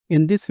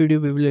In this video,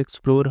 we will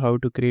explore how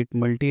to create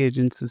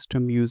multi-agent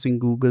system using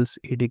Google's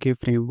ADK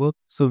framework.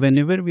 So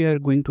whenever we are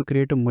going to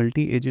create a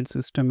multi-agent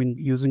system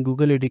using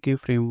Google ADK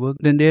framework,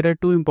 then there are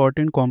two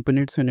important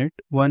components in it.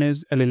 One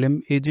is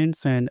LLM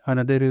agents and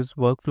another is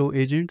workflow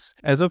agents.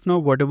 As of now,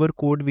 whatever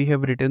code we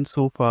have written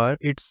so far,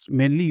 it's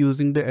mainly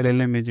using the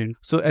LLM agent.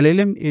 So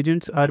LLM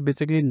agents are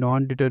basically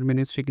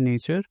non-deterministic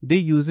nature. They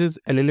uses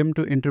LLM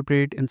to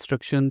interpret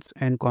instructions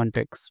and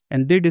context,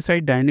 and they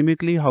decide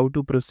dynamically how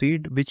to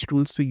proceed, which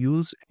tools to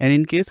use, and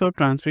in case of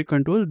transfer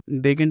control,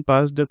 they can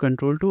pass the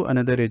control to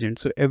another agent.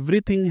 So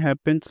everything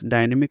happens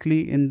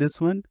dynamically in this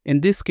one.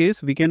 In this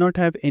case, we cannot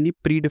have any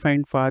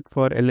predefined path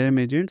for LLM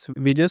agents.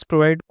 We just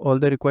provide all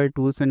the required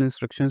tools and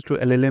instructions to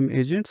LLM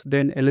agents.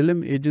 Then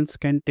LLM agents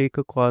can take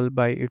a call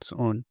by its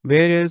own.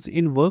 Whereas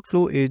in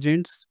workflow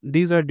agents,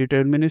 these are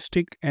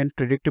deterministic and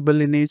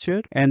predictable in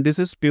nature. And this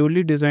is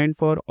purely designed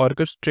for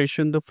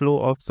orchestration the flow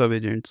of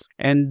sub-agents.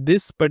 And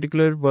this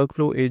particular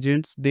workflow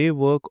agents, they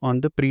work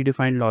on the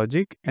predefined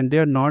logic and they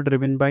are not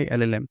driven by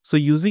LLM. So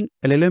using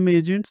LLM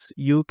agents,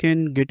 you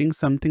can getting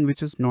something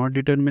which is not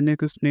deterministic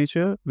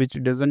nature, which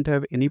doesn't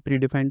have any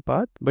predefined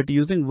path. But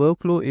using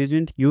workflow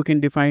agent, you can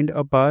define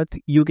a path.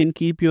 You can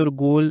keep your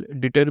goal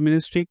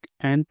deterministic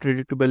and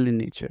predictable in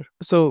nature.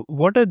 So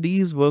what are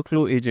these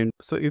workflow agents?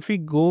 So if we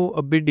go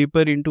a bit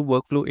deeper into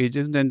workflow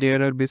agents, then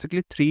there are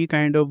basically three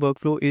kind of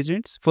workflow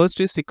agents.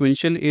 First is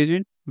sequential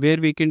agent, where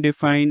we can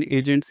define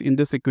agents in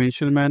the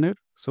sequential manner.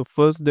 So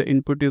first the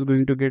input is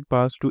going to get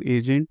passed to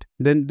agent.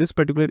 Then this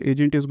particular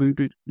agent is going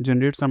to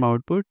generate some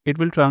output. It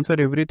will transfer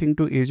everything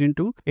to agent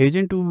 2.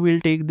 Agent 2 will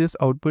take this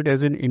output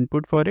as an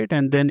input for it,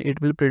 and then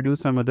it will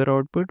produce some other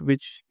output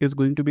which is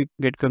going to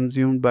get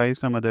consumed by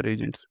some other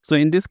agents. So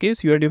in this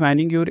case, you are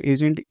defining your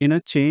agent in a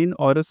chain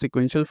or a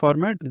sequential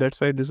format. That's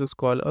why this is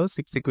called a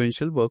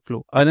sequential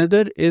workflow.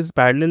 Another is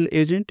parallel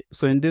agent.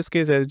 So in this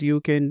case, as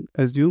you can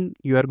assume,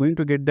 you are going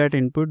to get that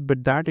input,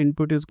 but that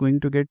input is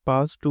going to get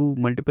passed to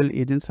multiple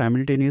agents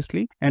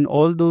simultaneously, and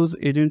all those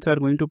agents are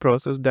going to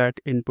process that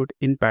input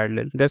in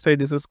parallel. That's why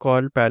this is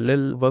called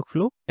parallel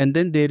workflow. And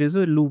then there is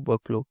a loop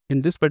workflow.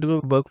 In this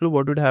particular workflow,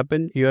 what would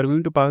happen? You are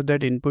going to pass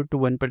that input to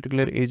one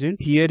particular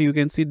agent. Here you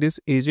can see this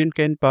agent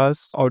can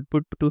pass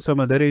output to some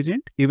other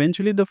agent.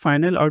 Eventually the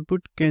final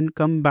output can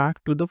come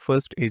back to the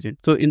first agent.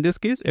 So in this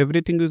case,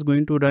 everything is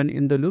going to run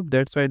in the loop.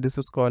 That's why this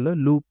is called a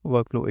loop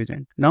workflow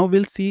agent. Now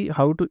we'll see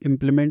how to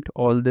implement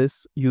all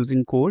this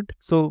using code.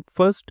 So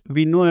first,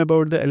 we know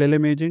about the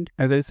LLM agent.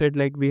 As I said,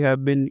 like we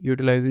have been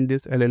utilizing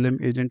this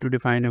LLM agent to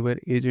define our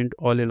agent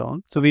all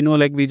along. So we know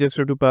like we just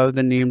have to pass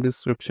the name,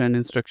 description,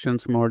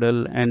 instructions,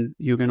 model, and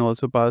you can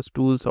also pass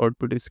tools,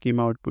 output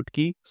schema, output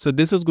key. So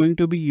this is going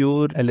to be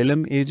your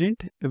LLM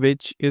agent,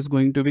 which is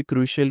going to be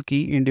crucial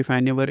key in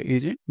defining our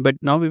agent. But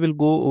now we will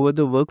go over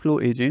the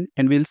workflow agent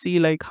and we'll see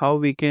like how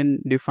we can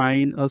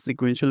define a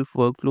sequential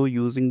workflow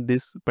using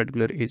this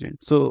particular agent.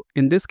 So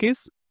in this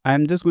case,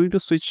 I'm just going to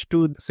switch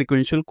to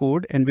sequential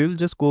code and we will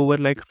just go over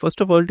like, first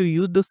of all, to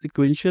use the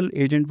sequential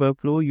agent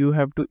workflow, you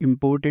have to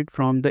import it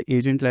from the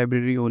agent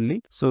library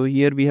only. So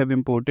here we have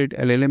imported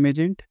LLM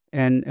agent,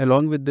 and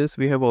along with this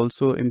we have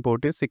also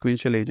imported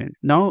sequential agent.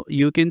 Now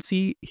you can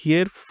see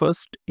here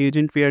first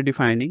agent we are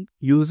defining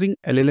using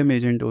LLM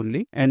agent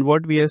only, and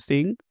what we are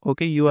saying,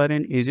 okay, you are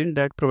an agent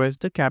that provides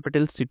the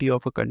capital city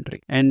of a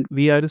country, and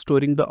we are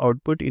storing the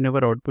output in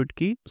our output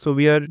key. So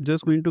we are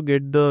just going to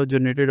get the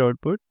generated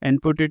output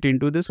and put it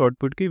into this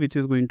output key, which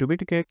is going to be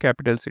the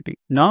capital city.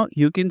 Now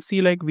you can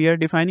see like we are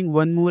defining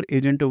one more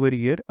agent over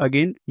here,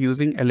 again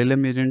using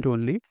LLM agent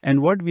only,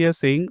 and what we are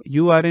saying,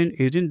 you are an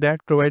agent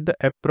that provide the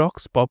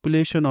approx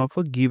population of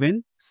a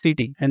given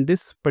city, and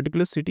this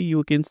particular city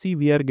you can see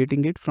we are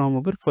getting it from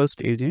our first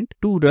agent.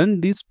 To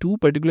run these two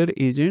particular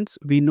agents,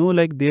 we know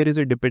like there is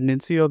a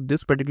dependency of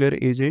this particular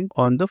agent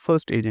on the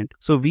first agent,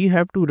 so we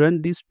have to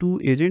run these two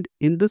agents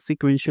in the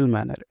sequential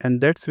manner,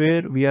 and that's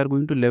where we are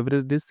going to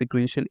leverage this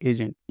sequential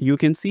agent. You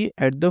can see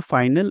at the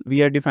final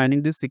we are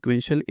defining this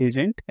sequential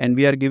agent and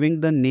we are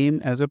giving the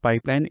name as a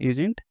pipeline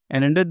agent.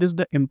 And under this,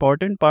 the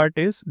important part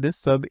is this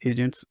sub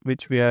agents,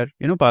 which we are,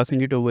 passing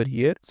it over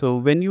here. So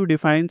when you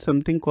define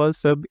something called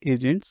sub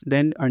agents,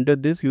 then under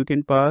this, you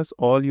can pass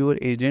all your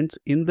agents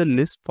in the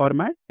list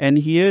format. And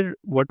here,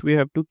 what we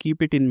have to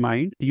keep it in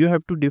mind, you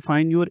have to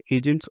define your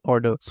agents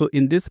order. So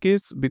in this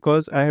case,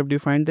 because I have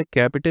defined the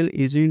capital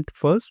agent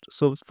first.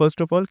 So first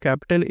of all,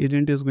 capital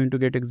agent is going to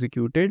get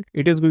executed.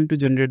 It is going to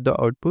generate the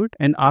output.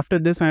 And after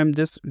this, I am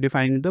just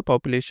defining the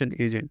population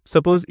agent.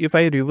 Suppose if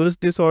I reverse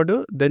this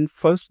order, then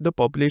first the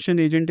population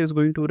agent is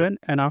going to run,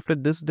 and after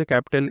this the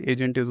capital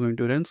agent is going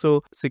to run.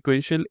 So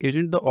sequential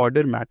agent, the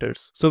order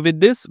matters. So with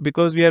this,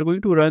 because we are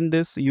going to run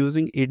this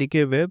using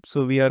ADK web,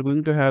 so we are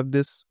going to have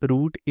this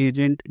root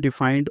agent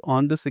defined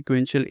on the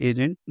sequential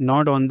agent,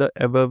 not on the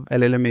above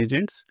LLM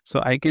agents.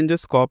 So I can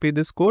just copy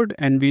this code,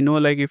 and we know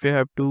like if you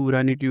have to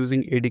run it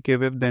using ADK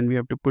web, then we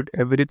have to put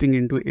everything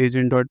into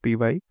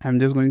agent.py.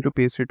 I'm just going to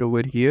paste it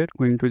over here,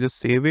 going to just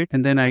save it,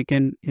 and then I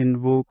can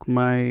invoke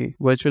my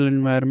virtual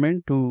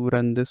environment to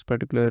run this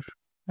particular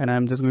and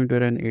I'm just going to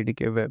run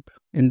ADK web.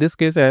 In this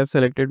case, I have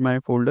selected my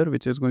folder,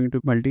 which is going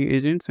to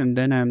multi-agents, and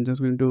then I'm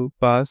just going to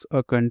pass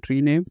a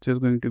country name, which is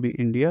going to be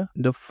India.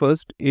 The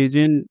first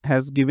agent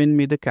has given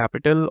me the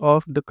capital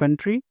of the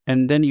country,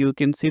 and then you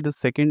can see the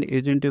second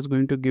agent is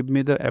going to give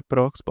me the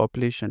approx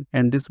population,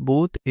 and this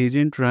both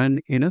agent run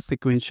in a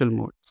sequential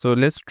mode. So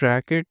let's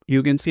track it.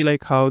 You can see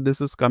like how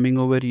this is coming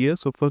over here.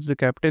 So first the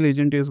capital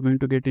agent is going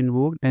to get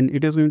invoked, and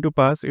it is going to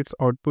pass its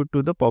output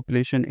to the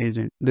population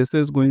agent. This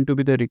is going to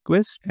be the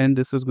request, and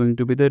this is going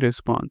to be the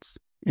response.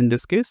 In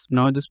this case,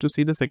 now just to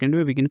see the second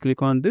way, we can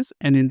click on this,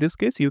 and in this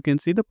case you can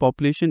see the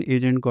population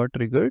agent got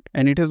triggered,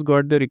 and it has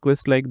got the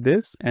request like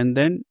this, and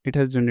then it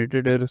has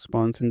generated a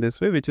response in this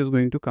way, which is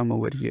going to come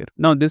over here.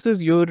 Now this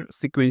is your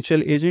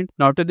sequential agent.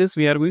 Now after this,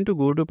 we are going to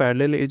go to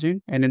parallel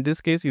agent, and in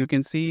this case you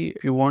can see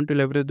if you want to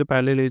leverage the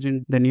parallel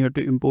agent, then you have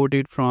to import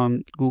it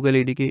from Google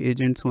ADK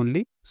agents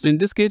only. So in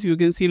this case, you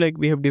can see like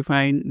we have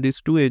defined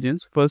these two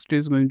agents. First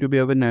is going to be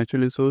our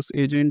natural resource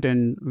agent,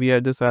 and we are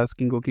just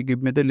asking, okay,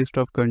 give me the list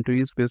of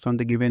countries based on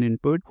the given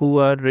input who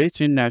are rich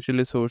in natural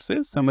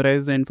resources,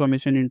 summarize the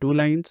information in 2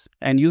 lines,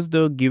 and use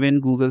the given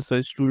Google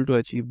search tool to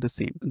achieve the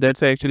same.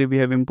 That's actually we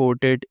have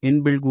imported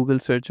inbuilt Google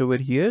search over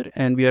here,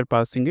 and we are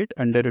passing it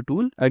under a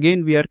tool.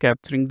 Again, we are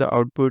capturing the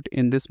output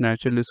in this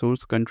natural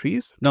resource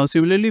countries. Now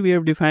similarly, we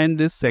have defined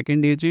this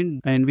second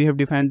agent, and we have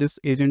defined this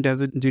agent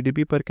as a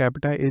GDP per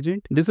capita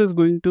agent. This is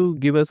going to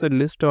give us a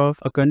list of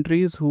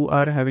countries who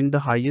are having the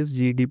highest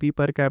GDP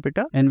per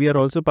capita, and we are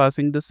also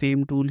passing the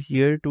same tool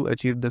here to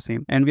achieve the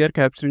same, and we are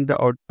capturing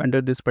the out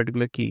under this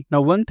particular key.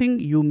 Now one thing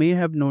you may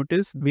have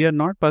noticed, we are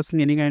not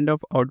passing any kind of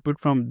output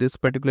from this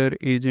particular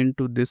agent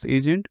to this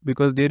agent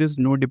because there is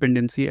no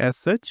dependency as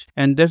such,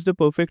 and that's the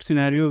perfect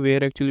scenario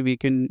where actually we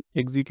can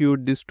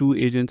execute these two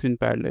agents in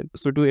parallel.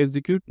 So to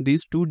execute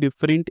these two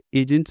different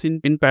agents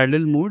in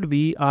parallel mode,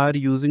 we are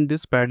using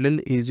this parallel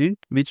agent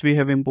which we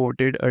have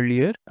imported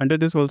earlier. Under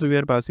this also we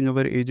are passing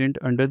our agent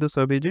under the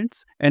sub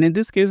agents, and in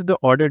this case the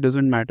order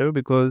doesn't matter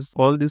because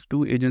all these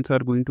two agents are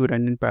going to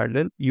run in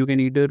parallel. You can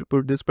either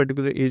put this particular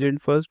agent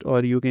first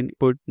or you can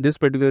put this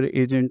particular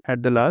agent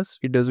at the last,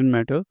 it doesn't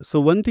matter. So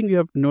one thing you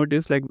have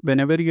noticed, like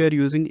whenever you are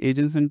using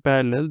agents in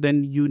parallel,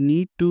 then you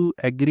need to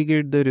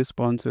aggregate the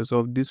responses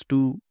of these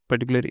two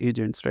particular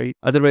agents, right?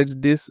 Otherwise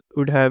this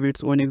would have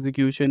its own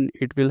execution,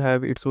 it will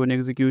have its own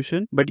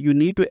execution, but you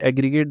need to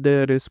aggregate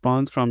the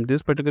response from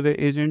this particular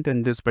agent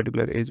and this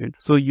particular agent.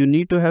 So you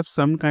need to have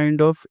some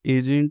kind of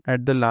agent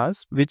at the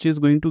last which is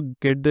going to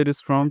get the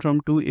response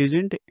from two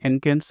agent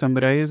and can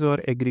summarize or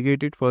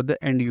aggregate it for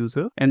the end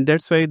user, and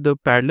that's why the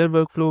parallel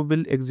workflow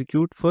will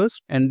execute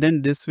first and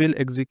then this will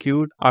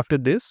execute after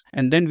this,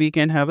 and then we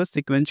can have a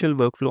sequential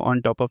workflow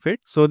on top of it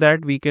so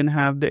that we can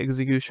have the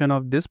execution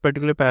of this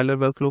particular parallel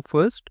workflow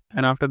first,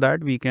 and after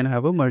that we can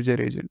have a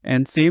merger agent.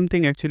 And same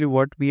thing actually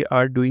what we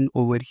are doing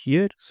over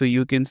here. So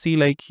you can see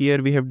like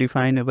here we have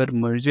defined our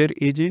merger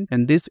agent,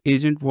 and this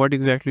agent what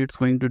exactly it's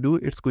going to do,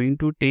 it's going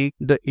to take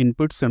the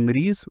input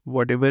summaries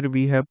whatever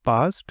we have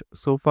passed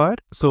so far.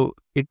 So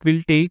it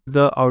will take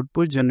the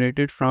output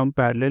generated from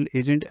parallel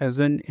agent as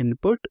an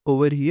input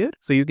over here.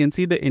 So you can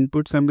see the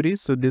input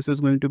summaries. So this is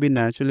going to be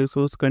natural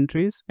resource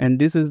countries, and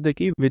this is the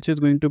key which is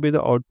going to be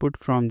the output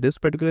from this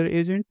particular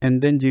agent,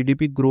 and then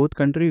GDP growth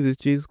country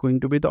which is going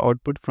to be the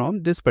output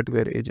from this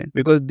particular agent.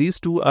 Because these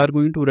two are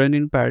going to run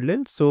in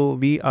parallel, so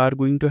we are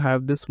going to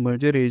have this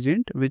merger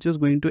agent which is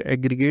going to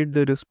aggregate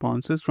the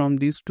responses from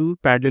these two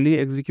parallelly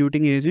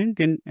executing agent,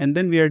 and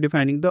then we are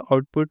defining the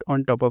output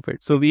on top of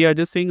it. So we are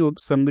just saying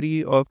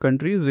summary of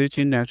countries rich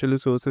in natural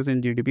resources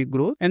and GDP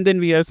growth, and then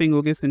we are saying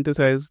okay,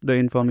 synthesize the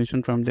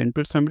information from the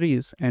input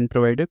summaries and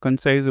provide a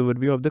concise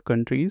overview of the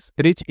countries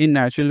rich in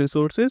natural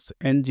resources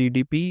and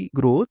GDP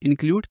growth,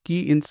 include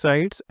key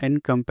insights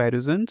and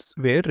comparisons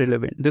where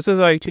relevant. This is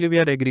how actually we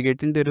are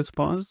aggregating the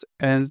response.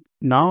 And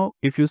now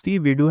if you see,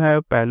 we do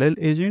have parallel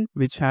agent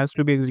which has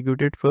to be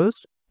executed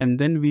first, and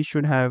then we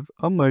should have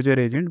a merger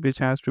agent which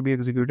has to be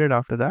executed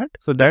after that.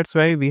 So that's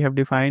why we have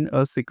defined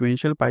a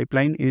sequential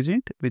pipeline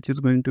agent which is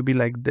going to be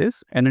like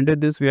this, and under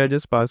this we are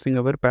just passing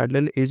our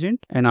parallel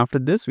agent, and after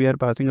this we are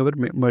passing our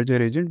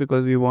merger agent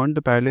because we want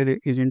the parallel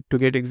agent to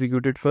get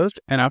executed first,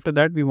 and after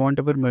that we want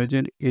our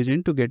merger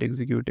agent to get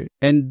executed.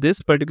 And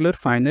this particular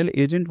final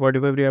agent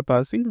whatever we are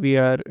passing, we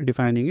are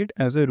defining it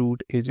as a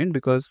root agent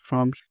because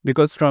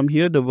from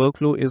here the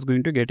workflow is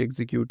going to get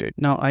executed.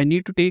 Now I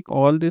need to take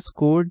all this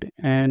code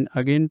and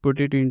again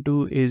put it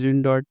into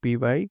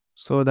agent.py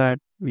so that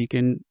we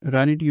can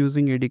run it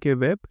using ADK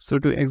web. So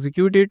to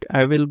execute it,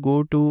 I will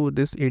go to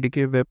this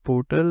ADK web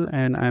portal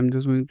and I'm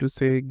just going to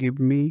say give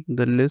me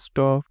the list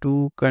of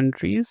 2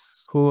 countries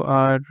who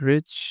are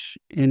rich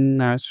in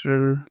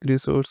natural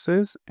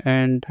resources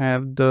and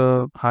have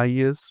the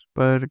highest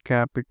per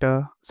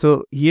capita.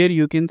 So here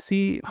you can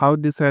see how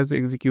this has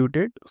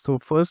executed. So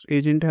first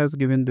agent has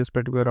given this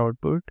particular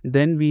output,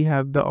 then we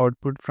have the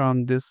output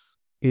from this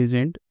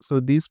agent. So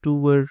these two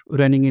were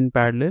running in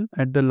parallel.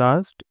 At the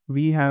last,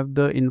 we have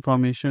the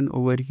information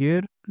over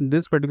here.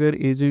 This particular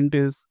agent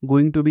is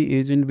going to be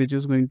agent which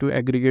is going to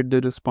aggregate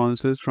the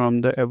responses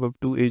from the above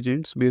two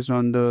agents based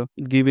on the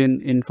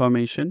given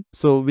information.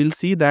 So we'll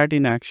see that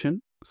in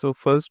action. So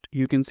first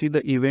you can see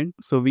the event.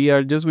 So we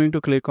are just going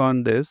to click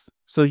on this.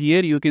 So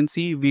here you can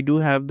see we do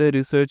have the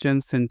research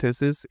and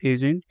synthesis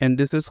agent, and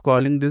this is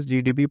calling this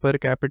GDP per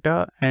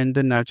capita and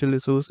the natural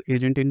resource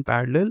agent in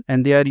parallel,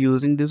 and they are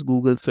using this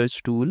Google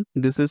search tool.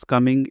 This is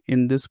coming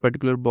in this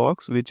particular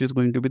box, which is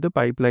going to be the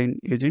pipeline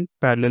agent,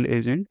 parallel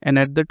agent. And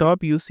at the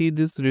top you see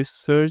this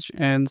research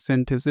and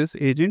synthesis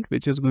agent,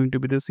 which is going to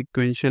be the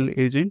sequential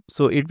agent.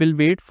 So it will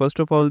wait first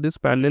of all this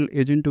parallel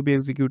agent to be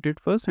executed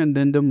first, and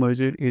then the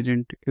merger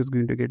agent is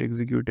going to get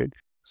executed.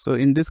 So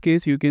in this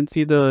case, you can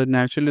see the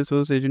natural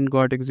resource agent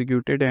got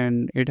executed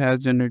and it has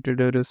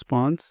generated a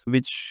response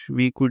which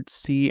we could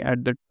see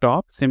at the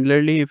top.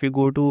 Similarly, if you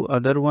go to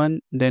other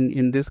one, then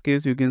in this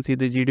case, you can see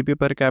the GDP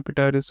per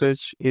capita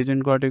research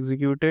agent got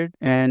executed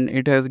and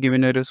it has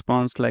given a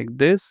response like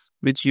this,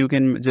 which you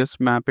can just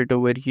map it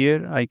over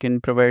here. I can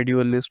provide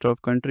you a list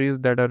of countries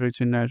that are rich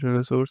in natural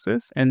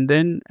resources. And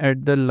then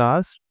at the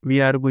last,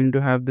 we are going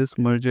to have this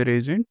merger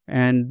agent,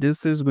 and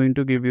this is going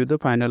to give you the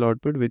final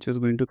output, which is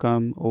going to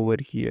come over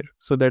here.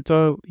 So that's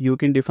how you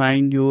can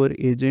define your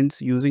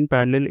agents using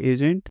parallel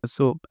agent.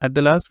 So at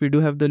the last, we do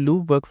have the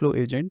loop workflow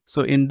agent.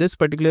 So in this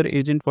particular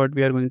agent, what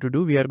we are going to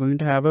do, we are going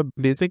to have a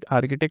basic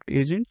architect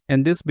agent,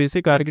 and this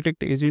basic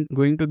architect agent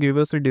going to give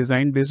us a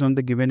design based on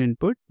the given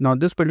input. Now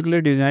this particular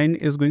design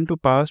is going to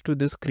pass to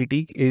this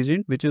critique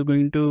agent, which is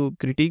going to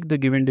critique the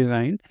given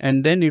design,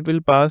 and then it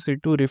will pass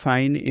it to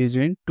refine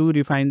agent to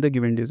refine the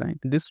given design.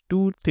 This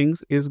two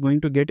things is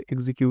going to get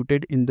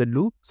executed in the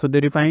loop. So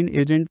the refine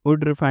agent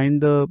would refine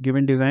the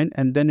given design,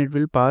 and then it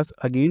will pass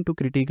again to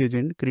critique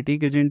agent.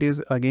 Critique agent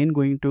is again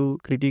going to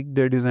critique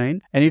the design,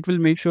 and it will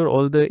make sure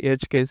all the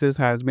edge cases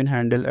has been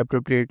handled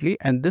appropriately.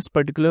 And this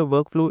particular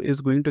workflow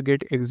is going to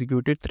get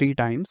executed 3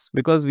 times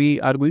because we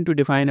are going to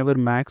define our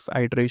max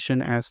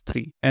iteration as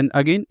 3. And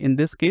again, in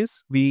this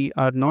case, we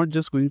are not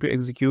just going to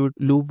execute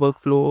loop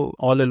workflow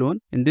all alone.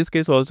 In this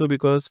case also,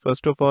 because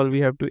first of all, we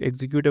have to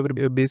execute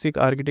our basic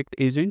architect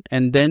agent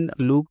and then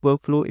loop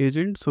workflow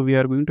agent. So we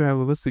are going to have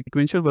our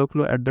sequential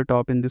workflow at the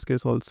top in this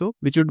case also,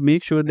 which would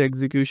make sure the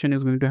execution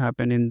is going to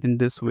happen in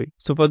this way.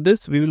 So for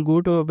this, we will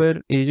go to our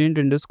agent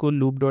underscore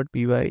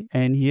loop.py,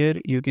 and here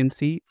you can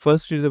see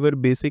first is our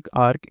basic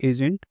arc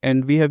agent,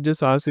 and we have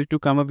just asked it to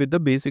come up with the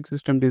basic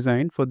system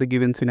design for the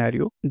given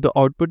scenario. The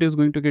output is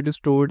going to get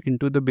stored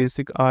into the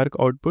basic arc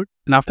output,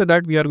 and after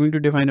that we are going to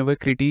define our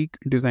critique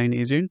design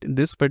agent.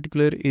 This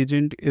particular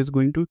agent is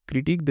going to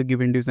critique the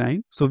given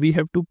design. So we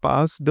have to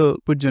pass the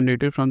output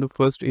generated from the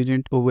first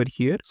agent over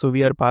here. So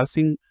we are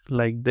passing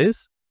like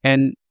this,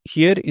 and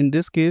here in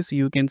this case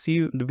you can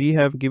see we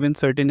have given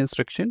certain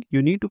instruction.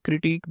 You need to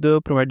critique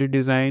the provided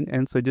design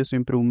and suggest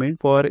improvement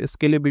for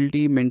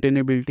scalability,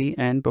 maintainability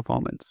and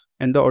performance,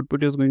 and the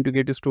output is going to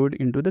get stored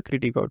into the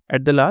critique out.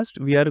 At the last,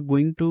 we are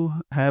going to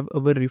have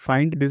our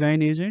refined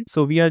design agent.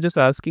 So we are just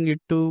asking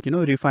it to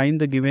refine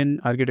the given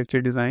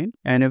architecture design,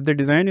 and if the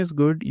design is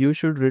good, you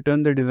should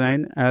return the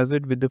design as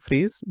it with the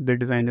phrase the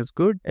design is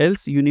good.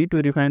 Else you need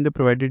to refine the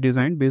provided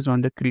design based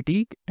on the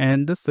critique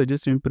and the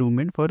suggest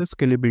improvement for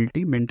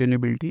scalability,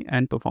 maintainability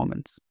and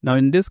performance. Now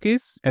in this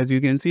case, as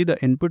you can see, the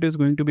input is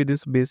going to be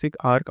this basic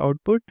arc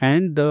output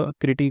and the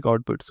critique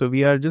output. So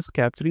we are just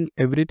capturing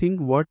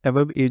everything what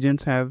above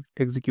agents have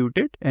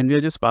executed, and we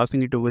are just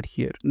passing it over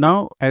here.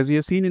 Now as we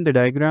have seen in the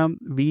diagram,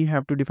 we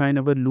have to define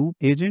our loop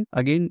agent.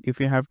 Again, if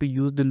we have to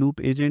use the loop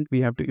agent,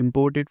 we have to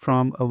import it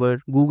from our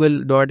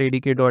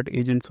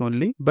google.adk.agents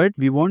only, but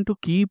we want to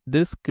keep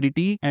this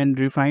critique and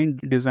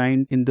refined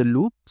design in the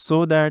loop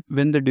so that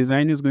when the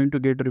design is going to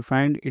get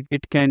refined,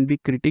 it can be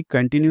critiqued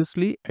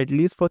continuously at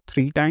least for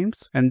 3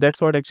 times, and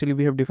that's what actually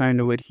we have defined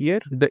over here.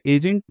 The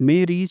agent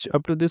may reach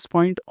up to this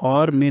point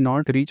or may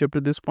not reach up to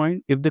this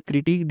point. If the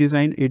critique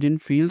design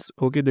agent feels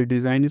okay, the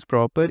design is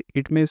proper,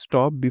 it may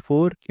stop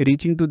before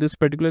reaching to this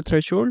particular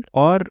threshold,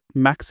 or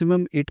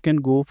maximum it can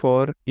go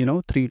for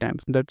 3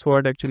 times. That's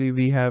what actually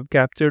we have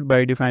captured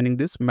by defining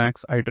this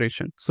max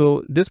iteration.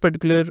 So this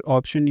particular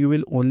option you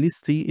will only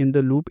see in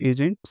the loop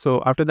agent.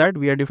 So after that,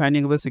 we are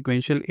defining our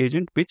sequential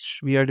agent, which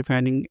we are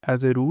defining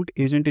as a root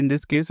agent in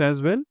this case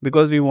as well,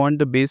 because we want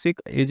the basic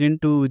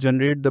agent to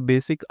generate the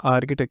basic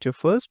architecture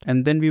first,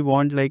 and then we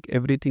want like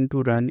everything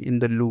to run in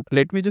the loop.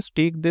 Let me just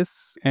take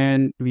this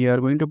and we are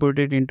going to put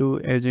it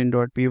into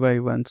agent.py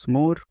once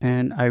more,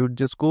 and I would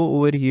just go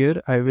over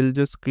here. I will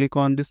just click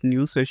on this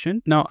new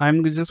session. Now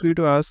I'm just going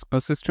to ask a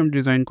system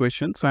design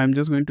question. So I'm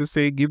just going to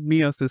say give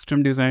me a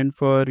system design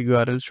for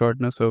URL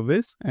shortener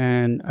service,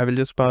 and I will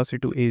just pass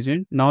it to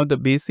agent. Now the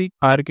basic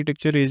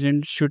architecture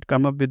agent should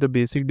come up with the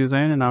basic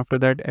design, and after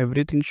that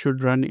everything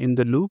should run in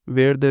the loop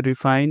where the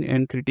refine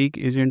and critique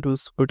agent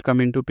would come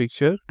into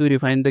picture to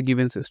refine the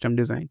given system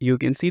design. You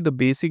can see the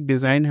basic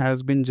design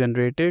has been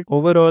generated.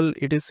 Overall,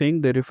 it is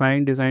saying the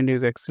refined design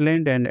is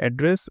excellent and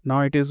address.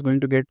 Now it is going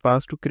to get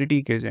passed to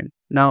critique agent.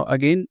 Now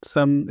again,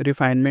 some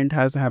refinement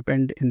has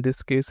happened in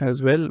this case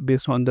as well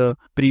based on the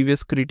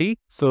previous critique.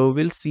 So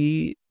we'll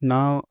see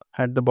now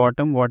at the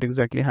bottom what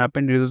exactly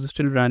happened. It is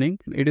still running.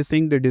 It is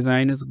saying the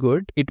design is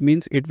good. It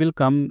means it will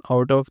come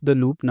out of the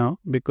loop now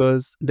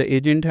because the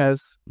agent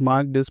has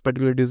marked this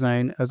particular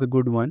design as a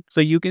good one.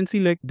 So you can see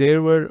like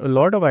there were a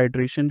lot of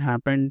iteration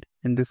happened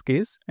in this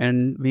case,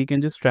 and we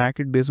can just track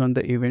it based on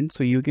the event.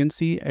 So you can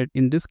see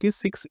in this case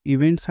 6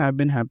 events have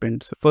been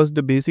happened. So first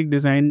the basic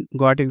design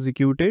got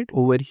executed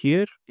over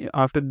here.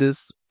 After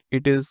this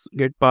it is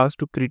get passed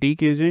to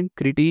critique agent.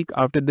 Critique,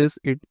 after this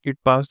it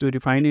passed to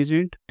refine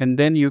agent, and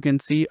then you can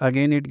see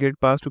again it get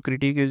passed to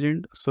critique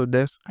agent. So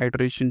that's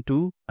iteration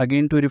 2,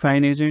 again to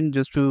refine agent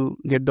just to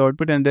get the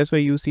output. And that's why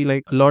you see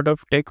like a lot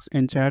of text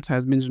and chats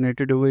has been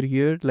generated over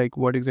here, like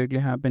what exactly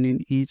happened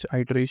in each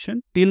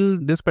iteration. Till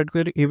this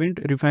particular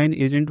event, refine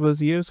agent was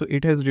here, so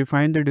it has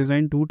refined the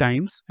design 2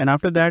 times, and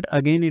after that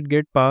again it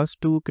get passed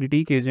to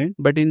critique agent.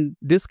 But in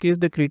this case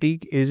the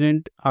critique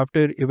agent,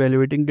 after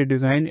evaluating the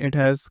design, it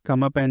has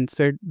come up and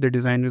said the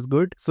design is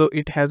good. So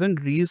it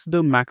hasn't reached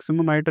the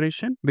maximum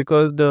iteration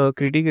because the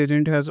critique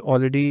agent has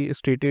already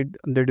stated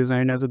the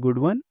design as a good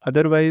one.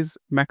 Otherwise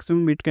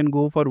maximum it can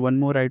go for one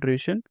more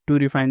iteration to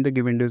refine the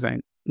given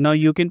design. Now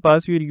you can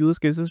pass your use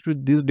cases to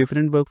this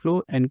different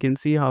workflow and can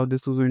see how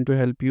this is going to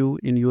help you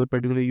in your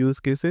particular use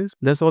cases.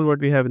 That's all what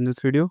we have in this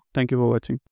video. Thank you for watching.